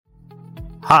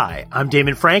Hi, I'm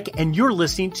Damon Frank, and you're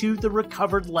listening to The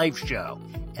Recovered Life Show,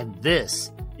 and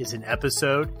this is an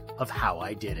episode of How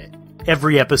I Did It.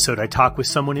 Every episode, I talk with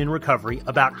someone in recovery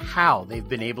about how they've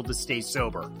been able to stay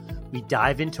sober. We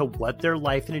dive into what their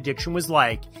life in addiction was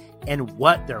like and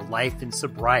what their life in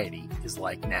sobriety is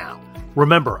like now.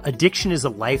 Remember, addiction is a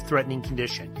life-threatening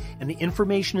condition, and the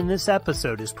information in this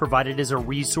episode is provided as a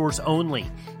resource only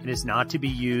and is not to be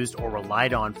used or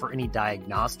relied on for any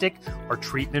diagnostic or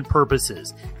treatment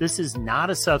purposes. This is not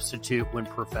a substitute when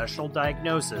professional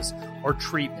diagnosis or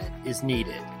treatment is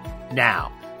needed.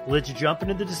 Now, let's jump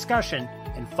into the discussion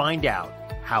and find out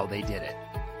how they did it.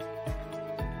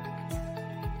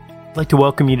 I'd like to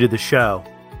welcome you to the show.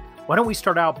 Why don't we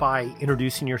start out by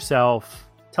introducing yourself?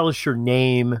 Tell us your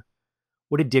name,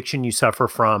 what addiction you suffer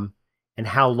from, and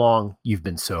how long you've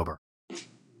been sober.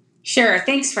 Sure.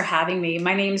 Thanks for having me.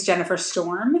 My name is Jennifer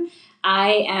Storm.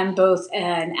 I am both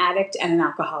an addict and an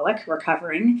alcoholic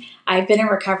recovering. I've been in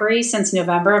recovery since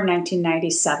November of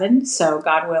 1997. So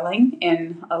God willing,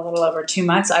 in a little over 2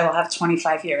 months, I will have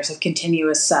 25 years of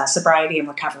continuous sobriety and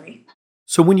recovery.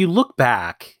 So when you look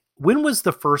back, when was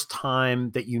the first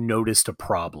time that you noticed a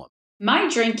problem? My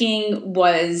drinking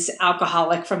was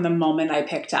alcoholic from the moment I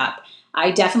picked up.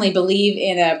 I definitely believe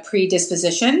in a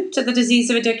predisposition to the disease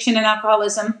of addiction and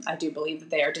alcoholism. I do believe that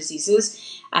they are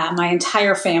diseases. My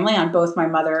entire family on both my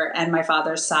mother and my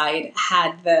father's side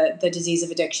had the disease of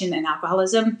addiction and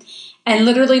alcoholism. And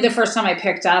literally the first time I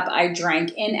picked up, I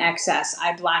drank in excess.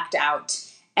 I blacked out.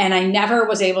 And I never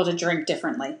was able to drink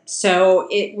differently. So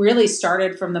it really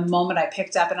started from the moment I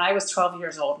picked up. And I was 12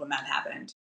 years old when that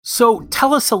happened. So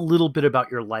tell us a little bit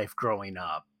about your life growing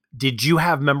up. Did you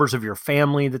have members of your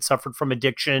family that suffered from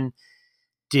addiction?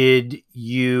 Did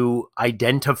you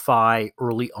identify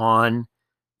early on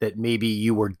that maybe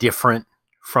you were different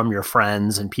from your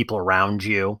friends and people around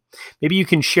you? Maybe you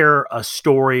can share a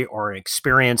story or an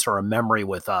experience or a memory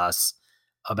with us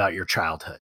about your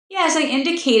childhood. Yeah, as I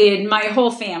indicated, my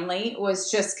whole family was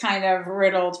just kind of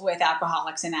riddled with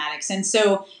alcoholics and addicts. And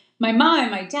so my mom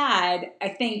and my dad, I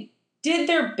think, did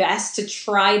their best to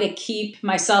try to keep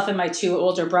myself and my two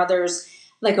older brothers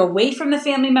like away from the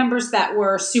family members that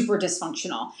were super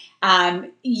dysfunctional.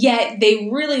 Yet they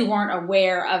really weren't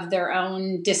aware of their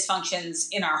own dysfunctions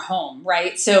in our home,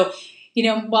 right? So,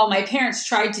 while my parents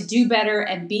tried to do better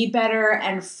and be better,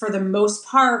 and for the most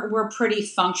part were pretty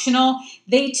functional,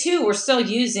 they too were still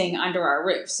using under our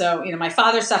roof. So, my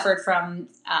father suffered from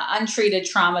untreated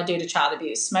trauma due to child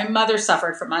abuse. My mother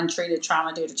suffered from untreated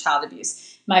trauma due to child abuse.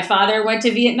 My father went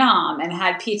to Vietnam and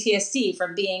had PTSD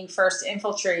from being first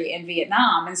infantry in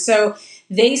Vietnam. And so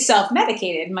they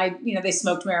self-medicated. They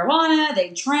smoked marijuana, they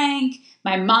drank.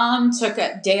 My mom took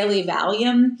a daily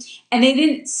Valium, and they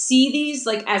didn't see these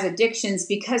like as addictions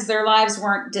because their lives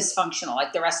weren't dysfunctional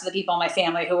like the rest of the people in my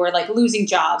family who were like losing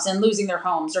jobs and losing their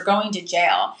homes or going to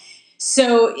jail.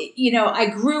 So, I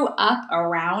grew up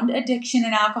around addiction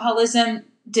and alcoholism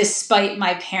despite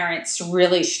my parents'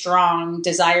 really strong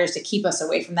desires to keep us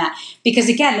away from that. Because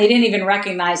again, they didn't even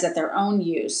recognize that their own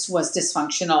use was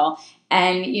dysfunctional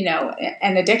and,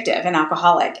 and addictive and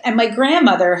alcoholic. And my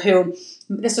grandmother,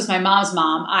 this was my mom's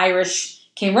mom, Irish,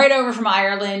 came right over from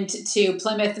Ireland to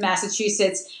Plymouth,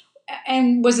 Massachusetts,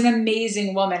 and was an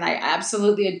amazing woman. I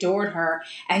absolutely adored her.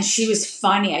 And she was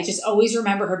funny. I just always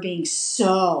remember her being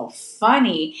so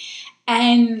funny.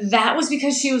 And that was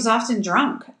because she was often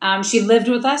drunk. She lived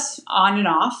with us on and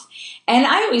off. And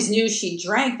I always knew she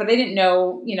drank, but I didn't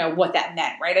know, what that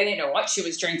meant, right? I didn't know what she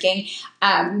was drinking.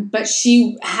 But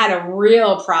she had a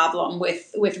real problem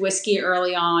with whiskey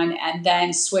early on and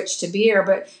then switched to beer.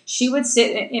 But she would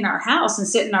sit in our house and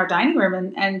sit in our dining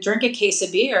room and drink a case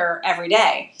of beer every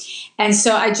day. And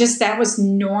so that was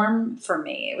norm for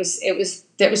me.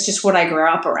 That was just what I grew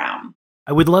up around.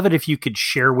 I would love it if you could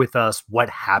share with us what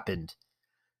happened.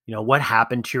 What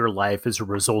happened to your life as a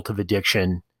result of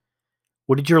addiction?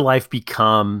 What did your life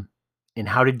become, and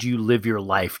how did you live your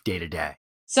life day to day?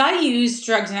 So I used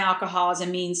drugs and alcohol as a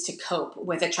means to cope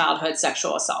with a childhood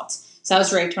sexual assault. So I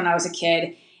was raped when I was a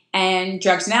kid, and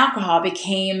drugs and alcohol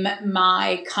became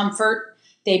my comfort.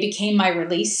 They became my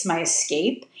release, my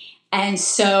escape. And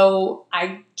so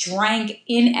I drank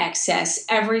in excess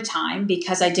every time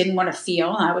because I didn't want to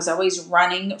feel. I was always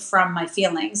running from my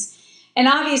feelings. And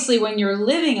obviously, when you're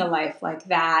living a life like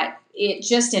that, it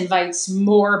just invites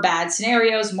more bad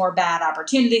scenarios, more bad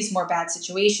opportunities, more bad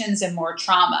situations, and more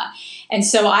trauma. And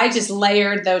so I just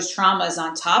layered those traumas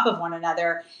on top of one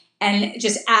another and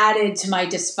just added to my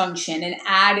dysfunction and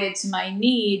added to my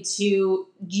need to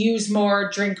use more,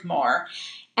 drink more.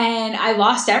 And I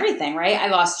lost everything, right? I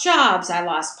lost jobs, I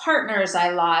lost partners, I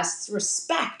lost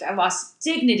respect, I lost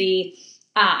dignity.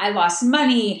 I lost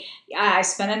money. I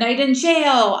spent a night in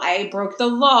jail. I broke the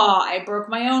law. I broke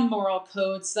my own moral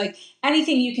codes. Like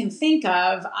anything you can think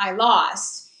of, I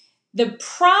lost. The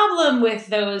problem with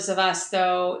those of us,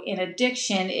 though, in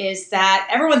addiction is that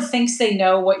everyone thinks they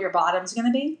know what your bottom's going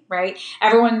to be, right?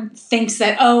 Everyone thinks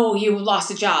that, oh, you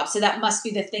lost a job, so that must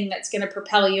be the thing that's going to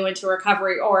propel you into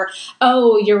recovery, or,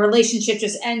 oh, your relationship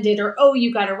just ended, or, oh,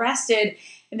 you got arrested.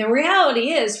 And the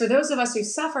reality is, for those of us who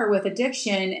suffer with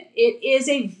addiction, it is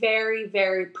a very,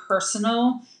 very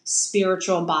personal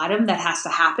spiritual bottom that has to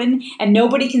happen. And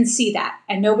nobody can see that.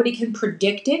 And nobody can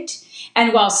predict it.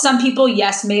 And while some people,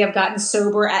 yes, may have gotten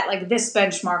sober at like this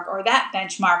benchmark or that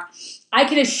benchmark, I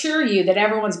can assure you that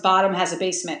everyone's bottom has a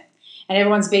basement. And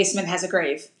everyone's basement has a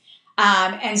grave.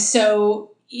 And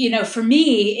so, for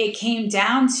me, it came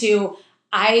down to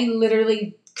I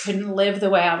literally couldn't live the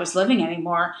way I was living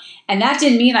anymore. And that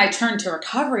didn't mean I turned to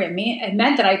recovery. It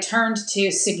meant that I turned to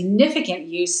significant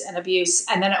use and abuse,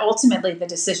 and then ultimately the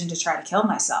decision to try to kill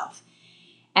myself.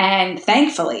 And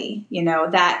thankfully,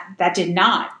 that did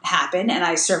not happen, and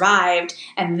I survived.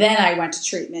 And then I went to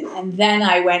treatment, and then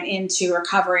I went into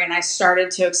recovery, and I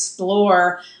started to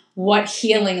explore what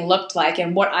healing looked like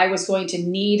and what I was going to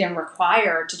need and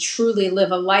require to truly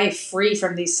live a life free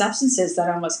from these substances that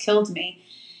almost killed me.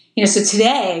 So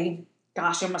today,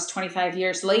 gosh, almost 25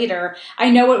 years later,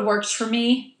 I know it works for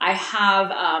me. I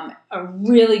have a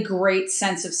really great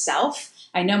sense of self.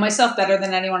 I know myself better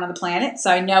than anyone on the planet. So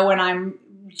I know when I'm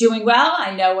doing well.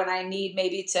 I know when I need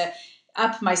maybe to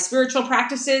up my spiritual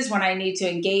practices, when I need to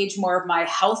engage more of my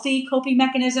healthy coping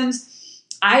mechanisms.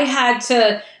 I had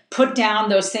to put down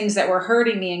those things that were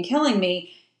hurting me and killing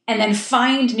me and then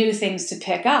find new things to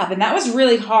pick up. And that was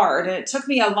really hard. And it took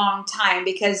me a long time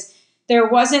because there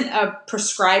wasn't a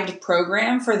prescribed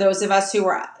program for those of us who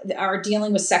are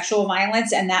dealing with sexual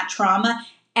violence and that trauma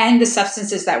and the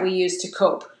substances that we use to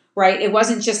cope, right? It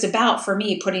wasn't just about, for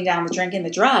me, putting down the drink and the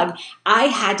drug. I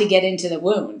had to get into the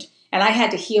wound, and I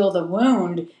had to heal the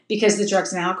wound because the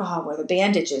drugs and alcohol were the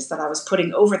bandages that I was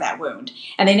putting over that wound.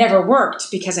 And they never worked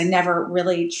because I never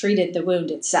really treated the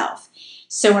wound itself.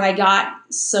 So when I got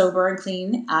sober and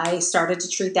clean, I started to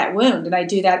treat that wound, and I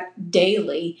do that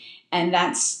daily. And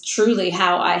that's truly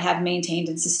how I have maintained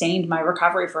and sustained my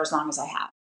recovery for as long as I have.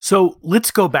 So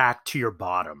let's go back to your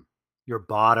bottom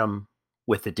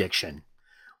with addiction.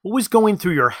 What was going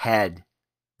through your head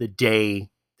the day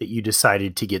that you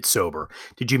decided to get sober?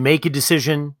 Did you make a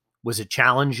decision? Was it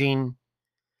challenging?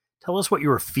 Tell us what you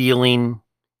were feeling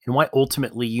and why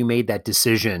ultimately you made that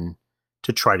decision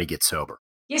to try to get sober.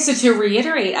 Yeah, so to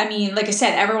reiterate, I mean, like I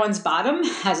said, everyone's bottom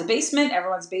has a basement,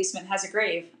 everyone's basement has a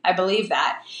grave. I believe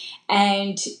that.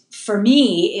 And for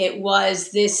me, it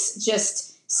was this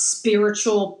just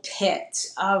spiritual pit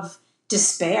of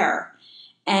despair.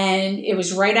 And it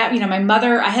was right out,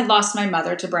 I had lost my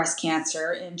mother to breast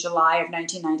cancer in July of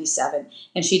 1997,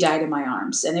 and she died in my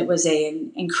arms. And it was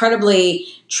an incredibly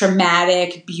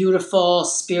traumatic, beautiful,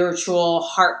 spiritual,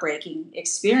 heartbreaking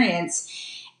experience.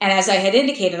 And as I had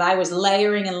indicated, I was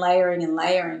layering and layering and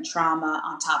layering trauma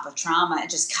on top of trauma and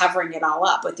just covering it all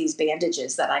up with these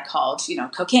bandages that I called,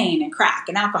 cocaine and crack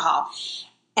and alcohol.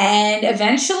 And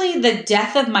eventually the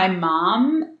death of my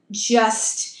mom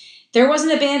there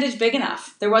wasn't a bandage big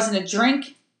enough. There wasn't a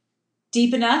drink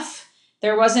deep enough.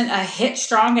 There wasn't a hit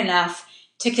strong enough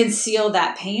to conceal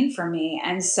that pain from me.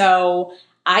 And so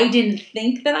I didn't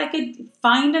think that I could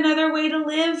find another way to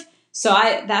live. So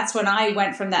that's when I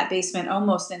went from that basement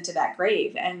almost into that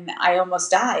grave, and I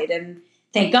almost died. And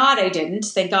thank God I didn't.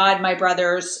 Thank God my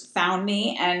brothers found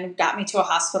me and got me to a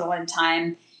hospital in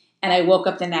time. And I woke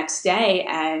up the next day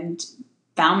and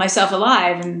found myself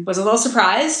alive and was a little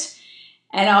surprised.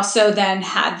 And also then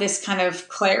had this kind of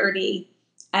clarity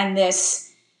and this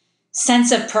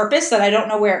sense of purpose that I don't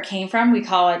know where it came from. We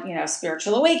call it,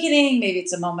 spiritual awakening. Maybe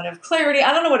it's a moment of clarity.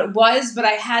 I don't know what it was, but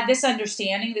I had this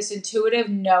understanding, this intuitive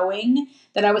knowing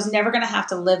that I was never going to have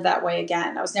to live that way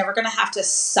again. I was never going to have to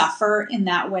suffer in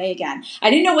that way again. I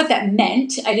didn't know what that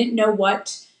meant. I didn't know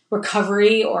what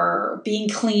recovery or being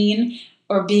clean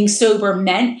or being sober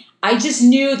meant. I just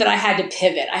knew that I had to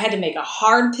pivot. I had to make a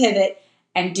hard pivot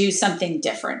and do something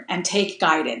different and take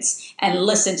guidance and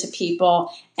listen to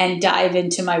people and dive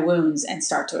into my wounds and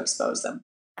start to expose them.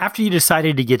 After you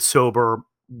decided to get sober,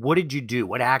 what did you do?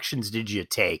 What actions did you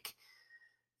take?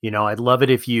 I'd love it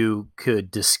if you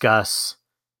could discuss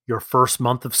your first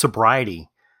month of sobriety.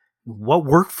 What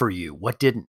worked for you? What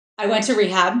didn't? I went to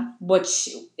rehab, which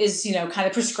is, kind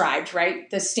of prescribed, right?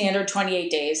 The standard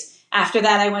 28 days. After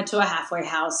that, I went to a halfway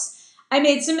house. I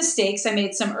made some mistakes. I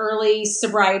made some early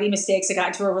sobriety mistakes. I got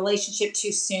into a relationship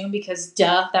too soon because,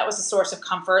 that was a source of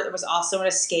comfort. It was also an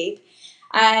escape.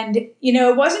 And,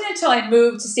 it wasn't until I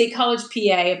moved to State College,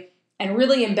 PA, and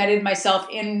really embedded myself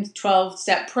in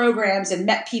 12-step programs and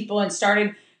met people and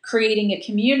started creating a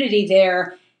community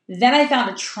there. Then I found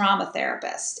a trauma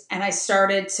therapist, and I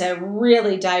started to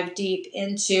really dive deep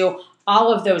into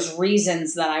all of those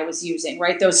reasons that I was using,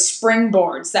 right? Those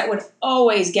springboards that would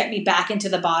always get me back into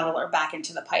the bottle or back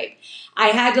into the pipe. I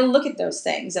had to look at those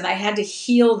things and I had to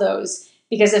heal those,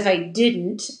 because if I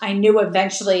didn't, I knew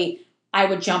eventually I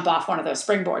would jump off one of those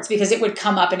springboards, because it would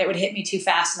come up and it would hit me too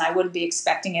fast and I wouldn't be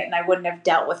expecting it and I wouldn't have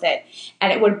dealt with it,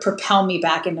 and it would propel me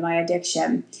back into my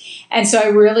addiction. And so I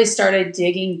really started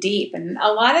digging deep, and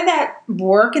a lot of that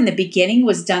work in the beginning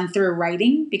was done through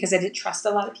writing, because I didn't trust a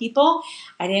lot of people.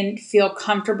 I didn't feel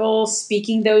comfortable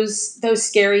speaking those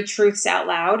scary truths out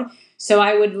loud. So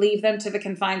I would leave them to the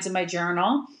confines of my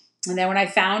journal. And then when I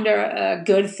found a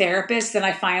good therapist, then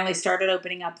I finally started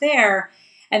opening up there.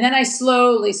 And then I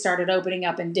slowly started opening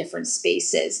up in different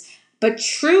spaces. But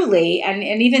truly, and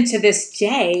even to this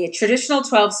day, traditional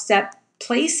 12-step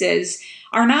places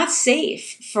are not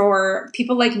safe for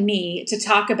people like me to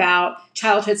talk about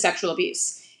childhood sexual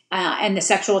abuse and the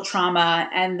sexual trauma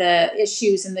and the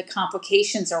issues and the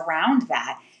complications around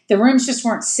that. The rooms just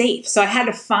weren't safe. So I had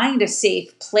to find a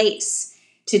safe place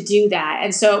to do that.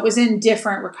 And so it was in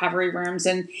different recovery rooms.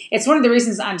 And it's one of the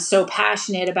reasons I'm so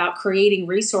passionate about creating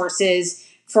resources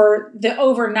for the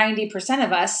over 90%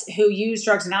 of us who use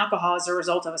drugs and alcohol as a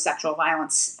result of a sexual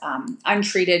violence,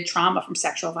 untreated trauma from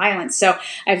sexual violence. So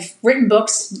I've written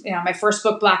books, my first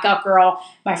book, Blackout Girl,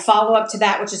 my follow-up to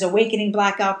that, which is Awakening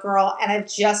Blackout Girl. And I've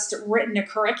just written a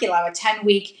curriculum, a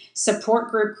 10-week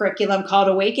support group curriculum called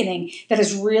Awakening, that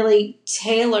is really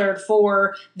tailored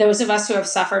for those of us who have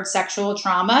suffered sexual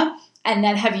trauma and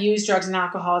then have used drugs and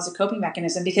alcohol as a coping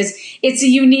mechanism, because it's a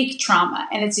unique trauma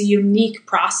and it's a unique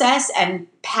process and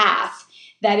path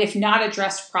that, if not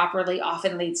addressed properly,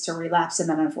 often leads to relapse and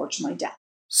then unfortunately death.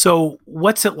 So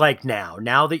what's it like now?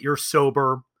 Now that you're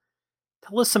sober,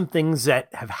 tell us some things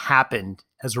that have happened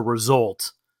as a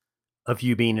result of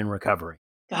you being in recovery.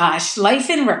 Gosh, life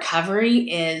in recovery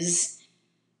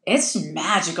it's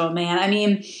magical, man. I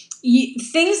mean,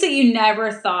 things that you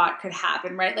never thought could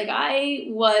happen, right? Like, I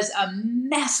was a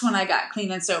mess when I got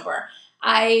clean and sober.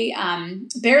 I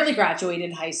barely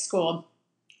graduated high school,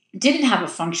 didn't have a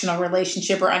functional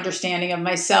relationship or understanding of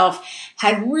myself,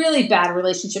 had really bad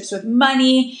relationships with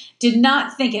money, did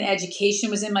not think an education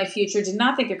was in my future, did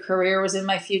not think a career was in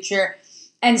my future.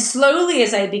 And slowly,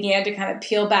 as I began to kind of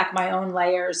peel back my own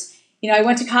layers, I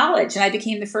went to college and I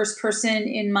became the first person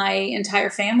in my entire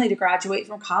family to graduate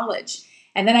from college.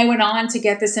 And then I went on to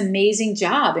get this amazing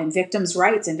job in victims'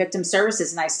 rights and victim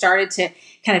services. And I started to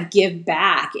kind of give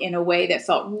back in a way that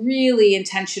felt really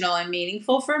intentional and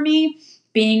meaningful for me,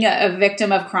 being a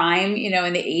victim of crime,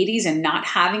 in the 80s and not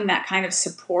having that kind of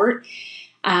support.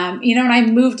 And I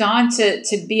moved on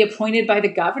to be appointed by the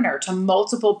governor to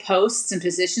multiple posts and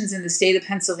positions in the state of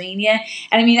Pennsylvania.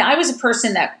 And I mean, I was a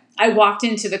person that I walked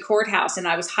into the courthouse and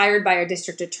I was hired by a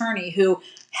district attorney who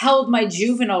held my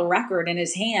juvenile record in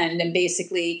his hand and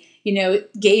basically,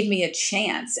 gave me a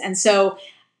chance. And so,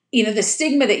 the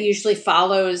stigma that usually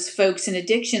follows folks in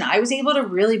addiction, I was able to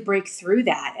really break through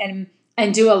that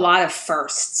and do a lot of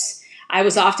firsts. I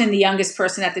was often the youngest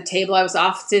person at the table. I was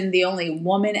often the only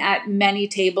woman at many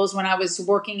tables when I was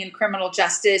working in criminal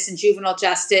justice and juvenile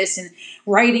justice and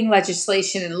writing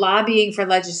legislation and lobbying for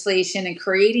legislation and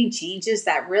creating changes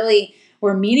that really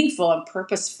were meaningful and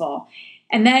purposeful.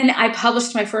 And then I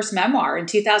published my first memoir in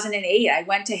 2008. I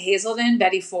went to Hazelden,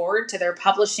 Betty Ford, to their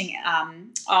publishing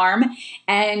arm,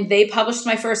 and they published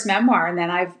my first memoir. And then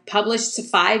I've published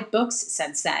 5 books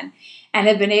since then and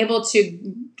have been able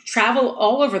to travel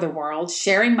all over the world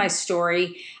sharing my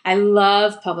story. I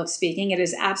love public speaking. It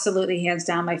is absolutely hands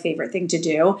down my favorite thing to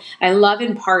do. I love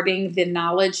imparting the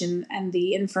knowledge and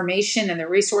the information and the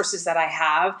resources that I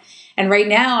have. And right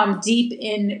now I'm deep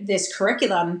in this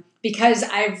curriculum because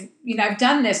I've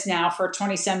done this now for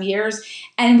 20 some years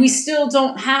and we still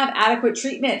don't have adequate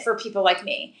treatment for people like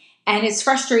me. And it's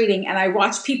frustrating. And I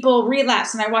watch people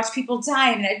relapse and I watch people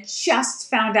die. And I just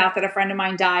found out that a friend of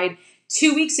mine died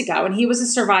 2 weeks ago, and he was a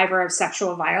survivor of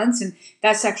sexual violence, and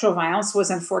that sexual violence was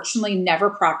unfortunately never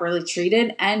properly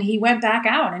treated, and he went back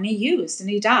out and he used and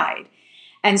he died.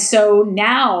 And so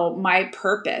now my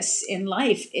purpose in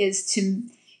life is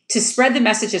to spread the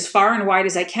message as far and wide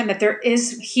as I can that there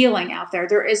is healing out there.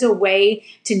 There is a way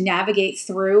to navigate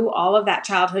through all of that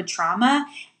childhood trauma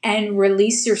and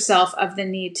release yourself of the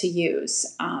need to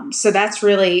use. So that's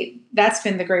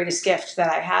been the greatest gift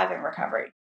that I have in recovery.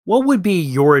 What would be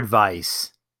your advice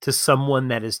to someone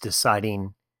that is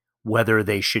deciding whether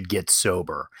they should get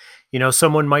sober?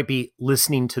 Someone might be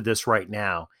listening to this right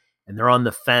now and they're on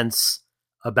the fence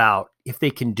about if they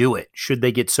can do it. Should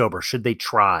they get sober? Should they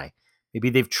try? Maybe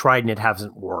they've tried and it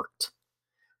hasn't worked.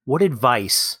 What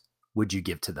advice would you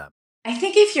give to them? I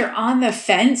think if you're on the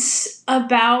fence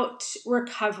about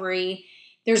recovery,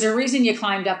 there's a reason you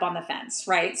climbed up on the fence,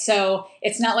 right? So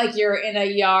it's not like you're in a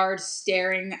yard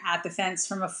staring at the fence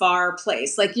from a far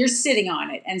place. Like you're sitting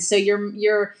on it. And so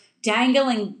you're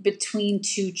dangling between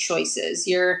two choices.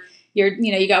 You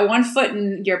got one foot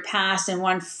in your past and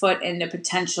one foot in the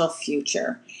potential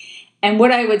future. And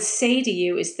what I would say to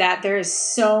you is that there is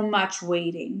so much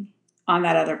waiting on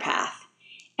that other path.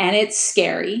 And it's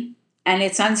scary and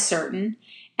it's uncertain.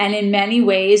 And in many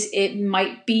ways, it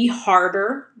might be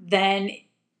harder than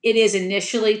it is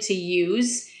initially to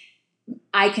use.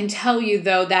 I can tell you,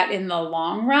 though, that in the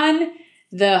long run,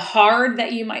 the hard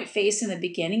that you might face in the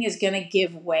beginning is going to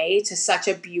give way to such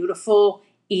a beautiful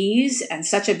ease and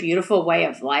such a beautiful way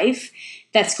of life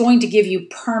that's going to give you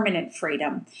permanent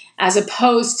freedom, as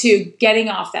opposed to getting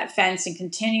off that fence and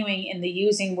continuing in the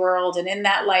using world and in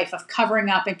that life of covering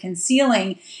up and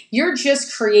concealing. You're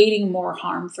just creating more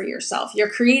harm for yourself. You're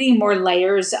creating more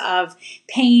layers of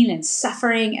pain and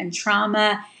suffering and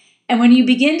trauma. And when you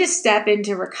begin to step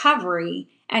into recovery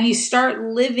and you start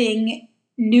living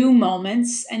new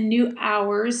moments and new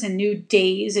hours and new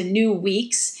days and new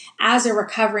weeks as a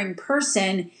recovering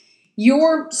person,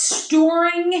 you're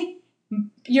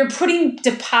putting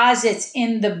deposits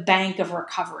in the bank of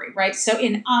recovery, right? So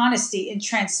in honesty, in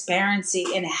transparency,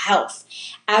 in health,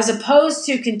 as opposed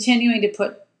to continuing to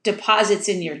put deposits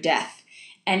in your death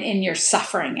and in your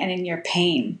suffering and in your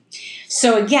pain.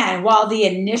 So again, while the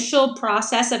initial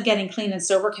process of getting clean and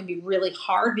sober can be really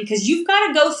hard because you've got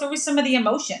to go through some of the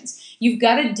emotions, you've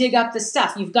got to dig up the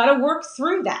stuff, you've got to work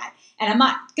through that. And I'm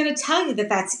not going to tell you that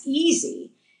that's easy.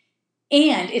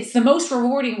 And it's the most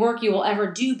rewarding work you will ever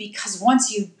do, because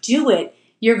once you do it,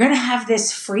 you're going to have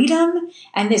this freedom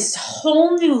and this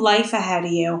whole new life ahead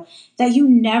of you that you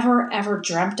never, ever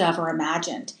dreamt of or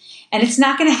imagined. And it's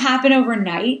not going to happen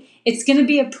overnight. It's going to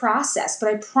be a process. But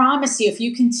I promise you, if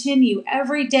you continue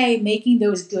every day making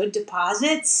those good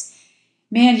deposits,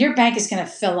 man, your bank is going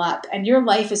to fill up and your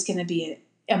life is going to be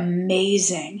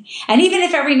amazing. And even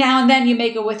if every now and then you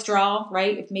make a withdrawal,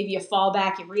 right? If maybe you fall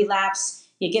back, you relapse,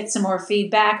 you get some more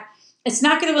feedback, it's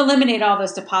not going to eliminate all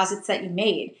those deposits that you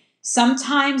made.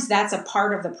 Sometimes that's a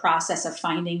part of the process of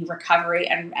finding recovery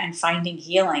and finding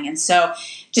healing. And so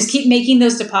just keep making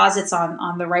those deposits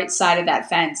on the right side of that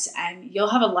fence, and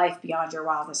you'll have a life beyond your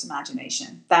wildest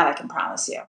imagination. That I can promise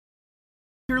you. If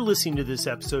you're listening to this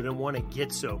episode and want to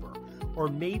get sober, or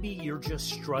maybe you're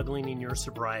just struggling in your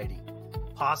sobriety,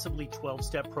 possibly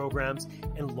 12-step programs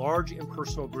and large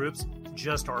impersonal groups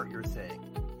just aren't your thing.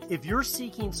 If you're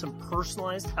seeking some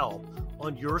personalized help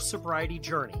on your sobriety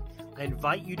journey, I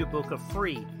invite you to book a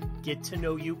free Get to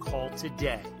Know You call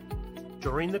today.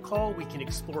 During the call, we can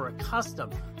explore a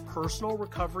custom personal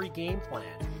recovery game plan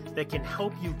that can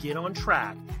help you get on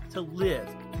track to live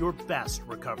your best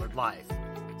recovered life.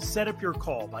 Set up your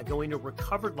call by going to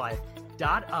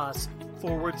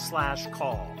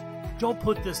recoveredlife.us/call. Don't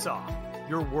put this off.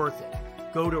 You're worth it.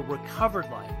 Go to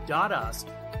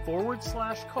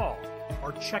recoveredlife.us/call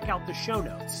or check out the show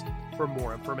notes for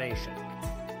more information.